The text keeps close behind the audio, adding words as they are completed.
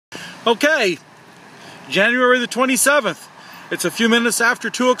Okay, January the 27th. It's a few minutes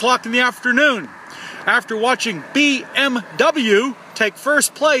after 2 o'clock in the afternoon. After watching BMW take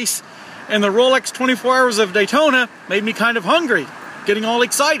first place in the Rolex 24 Hours of Daytona, made me kind of hungry, getting all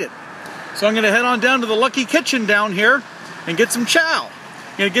excited. So I'm going to head on down to the Lucky Kitchen down here and get some chow.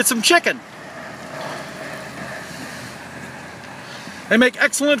 I'm going to get some chicken. They make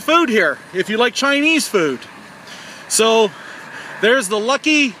excellent food here if you like Chinese food. So there's the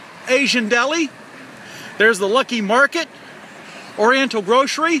Lucky Asian Deli, there's the Lucky Market, Oriental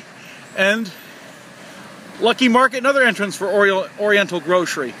Grocery, and Lucky Market, another entrance for Oriental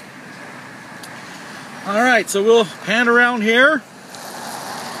Grocery. Alright, so we'll pan around here.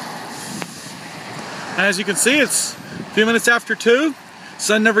 As you can see, it's a few minutes after 2.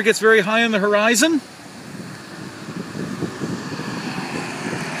 Sun never gets very high on the horizon.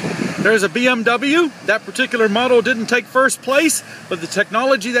 There's a BMW. That particular model didn't take first place, but the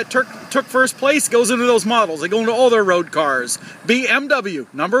technology that took first place goes into those models. They go into all their road cars. BMW,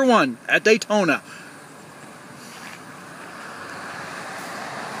 #1 at Daytona.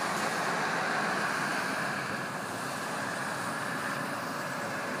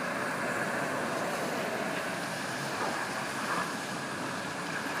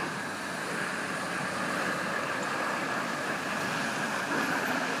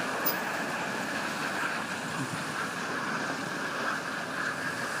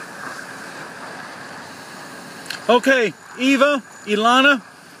 Okay, Eva, Ilana,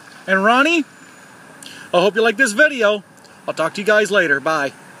 and Ronnie, I hope you like this video. I'll talk to you guys later.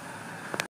 Bye.